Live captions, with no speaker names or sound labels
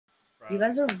You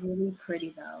guys are really pretty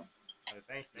though.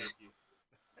 Thank you.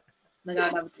 Like I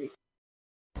have a 3.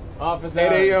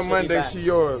 8 a.m. Monday, she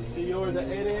yours. She yours at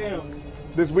 8 a.m.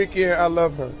 This weekend, I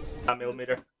love her.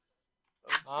 9mm.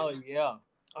 Oh yeah.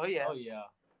 Oh yeah. Oh yeah.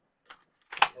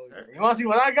 You want to see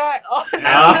what I got? Oh, No.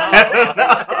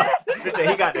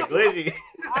 He got the glizzy.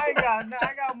 I got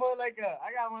more like an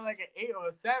 8 or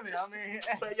a 7. I mean,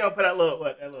 yo, put that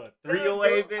little 3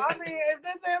 away, bitch. I mean, if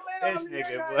this Atlanta, this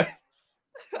nigga, boy.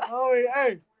 Oh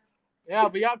hey, yeah,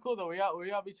 but y'all cool though. Where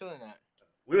y'all be chilling at?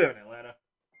 We live in Atlanta.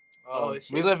 Oh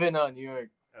shit. We live in New York.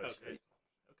 Oh shit.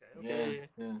 Okay.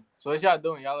 Yeah. So what y'all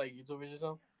doing? Y'all like YouTubers or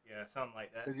something? Yeah, something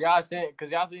like that. Cause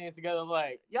y'all sitting together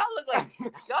like y'all look like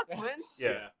y'all twins.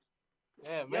 Yeah.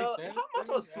 Yeah, makes sense. How am I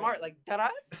so smart? Like that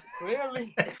eyes?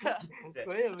 Clearly.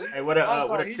 Hey, what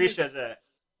a Trisha's at?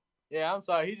 Yeah, I'm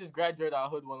sorry. He just graduated out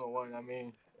Hood 101. I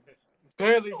mean,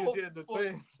 clearly considered the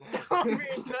twins.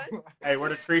 Hey, where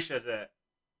the Trisha's at?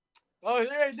 Oh,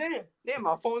 they're right there. Damn,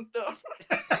 my phone still.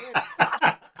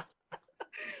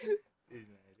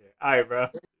 All right, bro.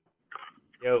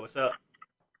 Yo, what's up?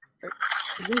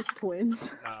 These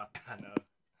twins. Nah, I know.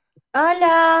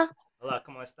 Hola. Hola,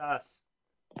 ¿cómo estás?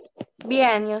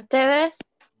 Bien, ¿y ustedes?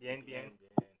 Bien.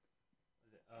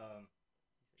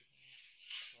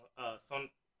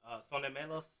 Son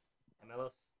gemelos.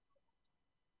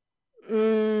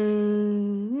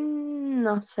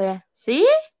 No sé. ¿Sí?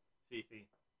 Sí.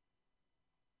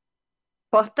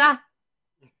 ¿Posta?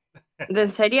 ¿De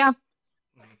en serio?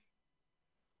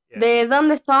 Yeah. ¿De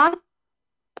dónde son?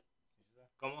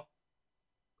 ¿Cómo?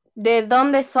 ¿De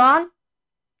dónde son?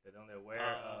 ¿De dónde? Where?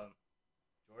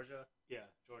 Georgia? Yeah,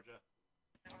 Georgia.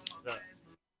 What's up?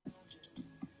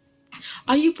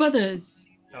 Are you brothers?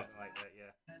 Something like that,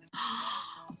 yeah.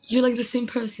 You're like the same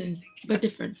person, but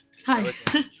different. Hi.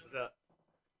 What's up?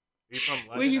 Are you from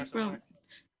London? Where are you from?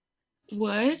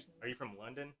 What? Are you from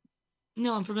London?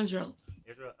 No, I'm from Israel.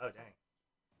 Israel? Oh, dang.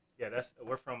 Yeah,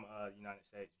 we're from United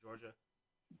States, Georgia.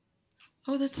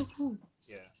 Oh, that's so cool.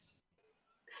 Yeah.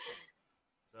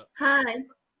 What's up? Hi.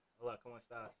 Hola, ¿cómo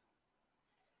estás?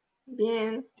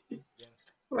 Bien.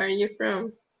 Where are you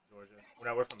from? Georgia.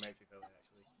 We're from Mexico,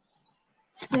 actually.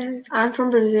 Yes, I'm from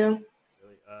Brazil.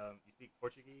 Really? You speak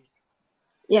Portuguese?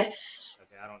 Yes.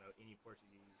 Okay, I don't know any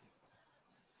Portuguese.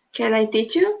 Can I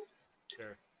teach you?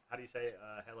 Sure. How do you say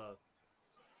hello?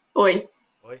 Oi.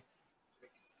 Oi?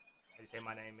 How do you say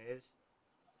my name is?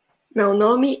 Meu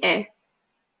nome é.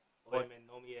 Oi, meu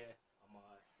nome é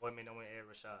Ahmad. Oi, meu nome é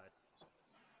Rashad.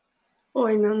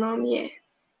 Oi, meu nome é.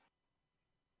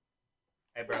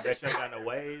 Hey, bro, I bet you ain't got no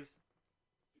waves.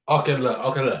 Okay, look.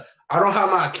 I don't have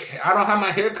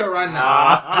my haircut right now.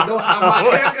 I don't have my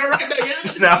haircut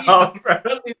right now. No, bro.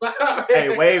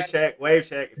 Hey, wave check.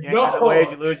 If you ain't got the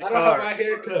waves, you lose your car. I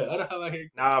don't have my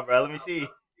haircut. Nah, bro, let me see.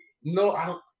 No, I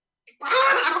don't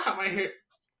have my hair.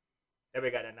 That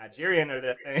got that Nigerian or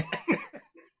that thing.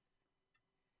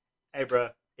 Hey, bro,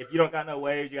 if you don't got no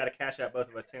waves, you got to cash out both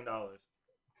of us $10.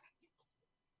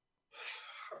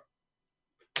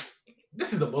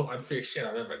 This is the most unfair shit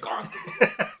I've ever gone through.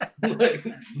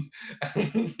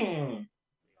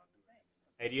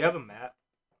 Hey, do you have a map?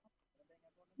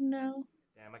 No.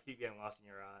 Damn, I keep getting lost in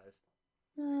your eyes.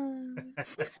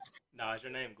 Nah, is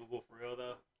your name Google for real,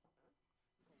 though?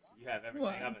 You have everything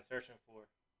I've been searching for.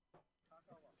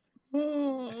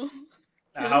 Were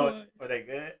they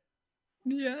good?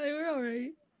 Yeah, they were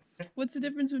alright. What's the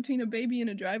difference between a baby and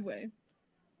a driveway?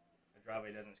 A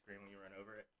driveway doesn't scream when you run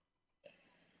over it.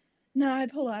 Nah, I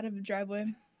pull out of a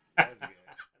driveway. That was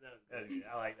good.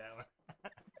 I like that one.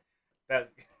 That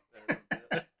was good.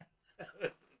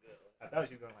 I thought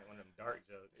she was going like one of them dark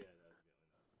jokes. Yeah, that was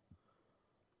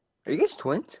good. Are you guys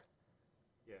twins?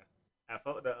 Yeah. I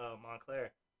fought the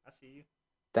Montclair. I see you.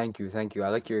 Thank you. I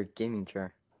like your gaming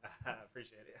chair. I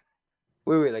appreciate it.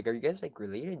 Wait, like, are you guys, like,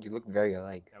 related? You look very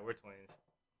alike. Yeah, we're twins.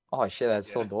 Oh, shit,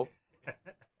 that's so dope.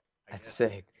 That's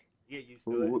sick. You get used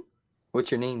to it. What's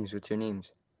your names? I'm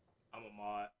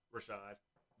Ahmad, Rashad.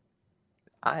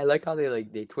 I like how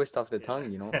they twist off the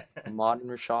tongue, you know? Ahmad and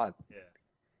Rashad. Yeah,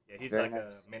 he's very like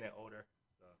nice. A minute older.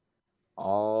 So.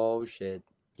 Oh, shit.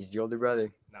 He's the older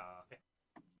brother. Nah.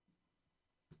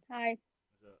 Hi.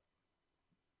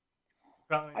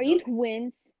 What's up? Are you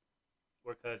twins?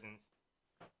 We're cousins.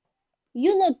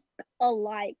 You look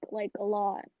alike, like a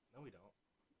lot. No, we don't.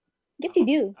 Yes, you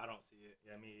do. I don't see it.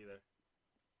 Yeah, me either.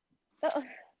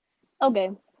 Okay.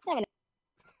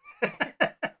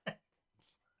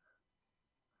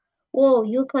 Whoa,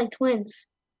 you look like twins.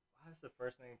 Why is the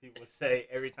first thing people say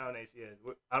every time they see us?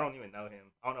 I don't even know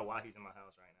him. I don't know why he's in my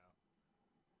house right now.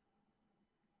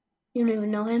 You don't even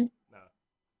know him? No.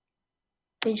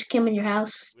 They just came in your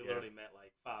house. We literally met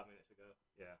like 5 minutes ago.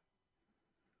 Yeah.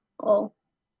 Oh.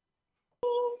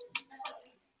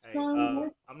 Hey,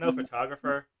 I'm no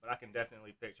photographer, but I can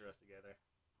definitely picture us together.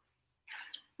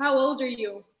 How old are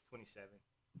you? 27.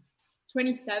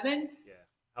 27? Yeah.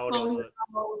 How old do I look?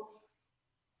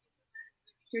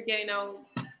 You're getting old.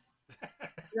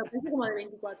 Yo pensé como de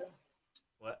 24.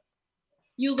 What?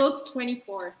 You look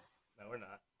 24. No, we're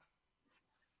not.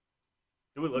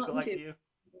 Do we look alike to you?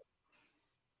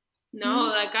 No,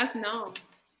 like us, no.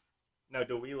 No,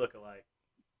 do we look alike?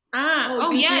 Ah,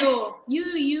 oh yes. do.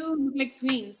 You look like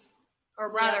twins. Or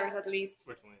brothers, at least.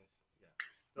 We're twins.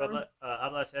 Yeah.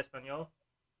 ¿Hablas español?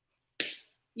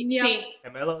 Yeah. Sí.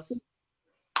 ¿Gemelos?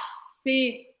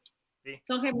 Sí. Sí.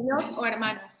 ¿Son gemelos o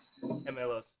hermanos?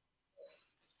 Gemelos.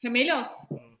 ¿Gemelos?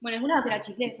 Bueno, es una de las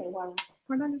chiqueza igual.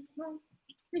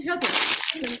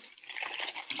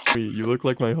 Wait, you look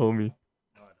like my homie.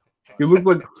 You look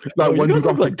like that Oh, one you dude guys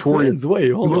on look like Victoria. twins. Wait, He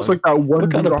hold looks on. like that one What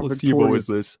dude kind of on placebo Victoria. is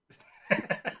this?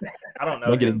 I don't know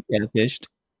Am I him. getting catfished?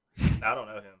 I don't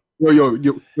know him.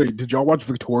 Yo, wait, did y'all watch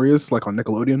Victorious like on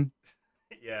Nickelodeon?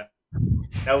 Yeah.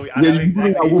 No, I Yeah, know you look like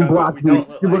exactly that who one you're black talking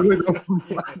about. We dude. don't You look look like like that one him.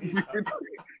 black dude.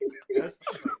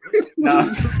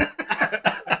 No.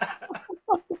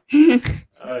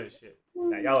 Oh shit.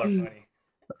 Now y'all are funny.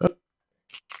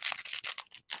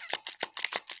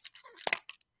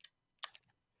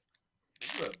 You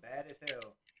look bad as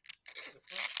hell.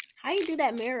 How you do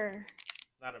that mirror?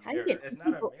 It's not a How you mirror. get It's not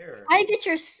a people- mirror. How you get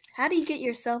your? How do you get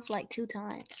yourself like 2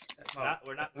 times? That's not,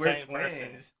 we're not the We're same twins.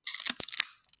 twins.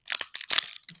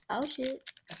 Oh shit!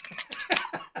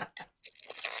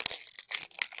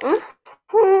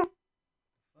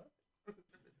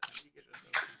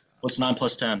 What's 9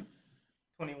 plus 10?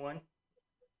 21.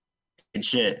 Good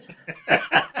shit.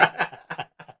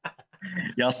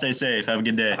 Y'all stay safe. Have a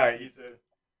good day. All right, you too.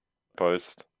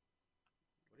 Post.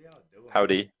 What are y'all doing?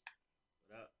 Howdy.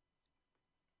 What up?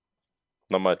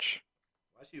 Not much.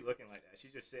 Why is she looking like that?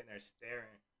 She's just sitting there staring.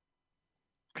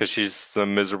 Because she's a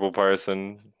miserable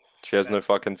person. She has no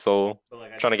fucking soul. But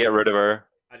like, Trying to get rid of her.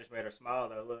 I just made her smile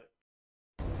though. Look.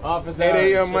 Officer,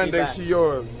 8 a.m. she Monday, back. she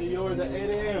yours. She yours at 8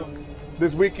 a.m.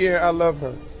 This weekend, I love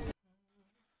her.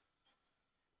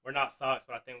 We're not socks,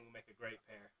 but I think we'll make a great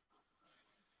pair.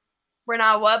 We're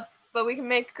not what, but we can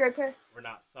make a great pair. We're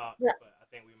not socks, Yeah. but I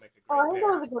think we make a great Oh, I think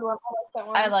pair. that was a good one. I like that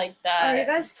one. I like Are you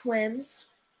guys twins?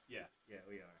 Yeah,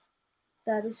 we are.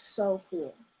 That is so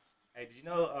cool. Hey, did you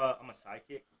know I'm a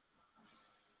psychic?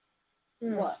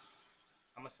 What?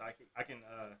 I'm a psychic. I can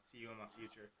see you in my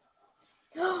future.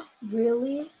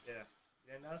 Really? Yeah.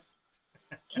 You didn't know?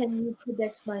 Can you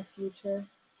predict my future?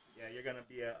 Yeah, you're gonna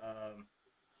be a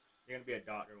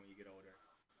doctor when you get older.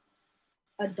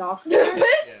 A doctor? Yeah.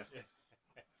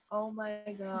 Oh my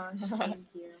gosh, thank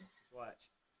you. Watch.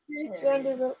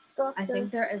 I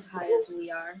think they're as high as we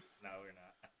are. No, we're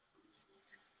not.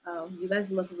 Oh, you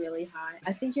guys look really high.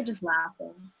 I think you're just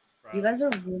laughing. Probably. You guys are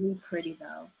really pretty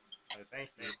though. Oh, thank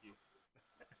you.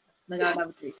 Like I have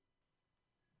a threesome.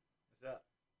 What's up?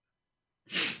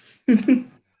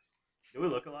 Do we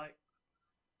look alike?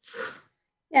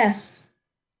 Yes.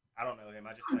 I don't know him.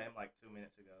 I just met him like 2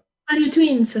 minutes ago. Are you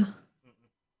twins? No,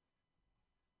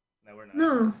 we're not.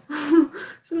 No.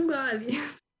 Sono uguali.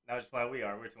 No, just playing. We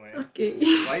are. We're twins. Okay.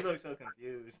 Why you look so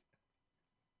confused?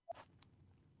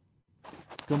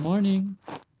 Good morning.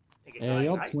 Nigga, Hey,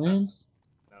 y'all nice. twins?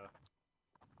 No.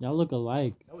 Y'all look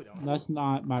alike. No, we don't. That's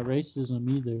not my racism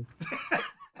either.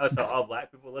 Oh, so all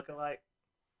black people look alike?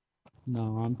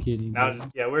 No, I'm kidding. No, bro.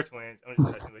 yeah, we're twins. I'm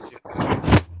just messing with you.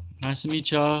 Nice to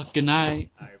meet y'all. Good night.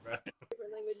 All right, bro.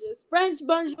 different languages. French,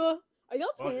 bonjour. Are y'all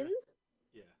Bonjour. twins?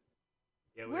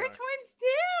 Yeah, We're are. twins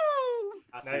too.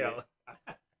 I see y'all.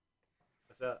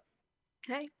 What's up?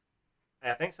 Hey.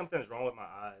 Hey, I think something's wrong with my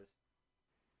eyes.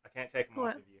 I can't take them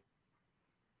What? off of you.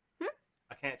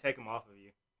 I can't take them off of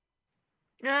you.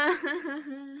 Nice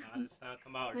I just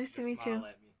come out. to Just meet smile you.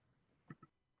 At me.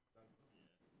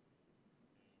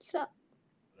 What's up?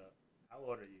 What up? How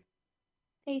old are you?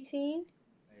 18. No,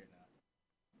 you're not.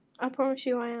 I promise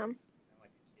you I am. You sound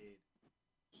like a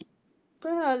kid.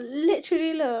 Bro,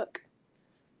 literally look.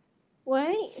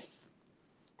 Wait.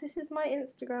 This is my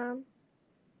Instagram.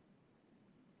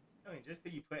 I mean, just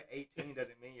because you put 18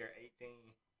 doesn't mean you're 18.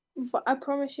 But I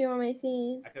promise you I'm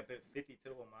 18. I could put 52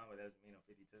 on mine, but that doesn't mean I'm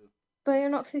 52. But you're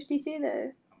not 52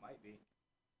 though. I might be.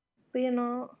 But you're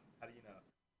not. How do you know?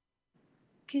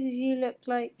 Because you look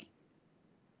like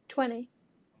 20. I'm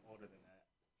older than that.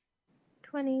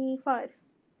 25. I'm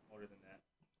older than that.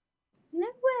 No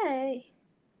way.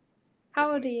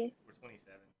 How old are you? We're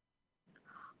 27.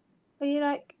 Are you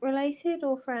like related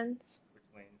or friends? We're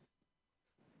twins.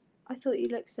 I thought you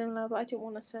looked similar, but I didn't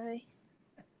want to say.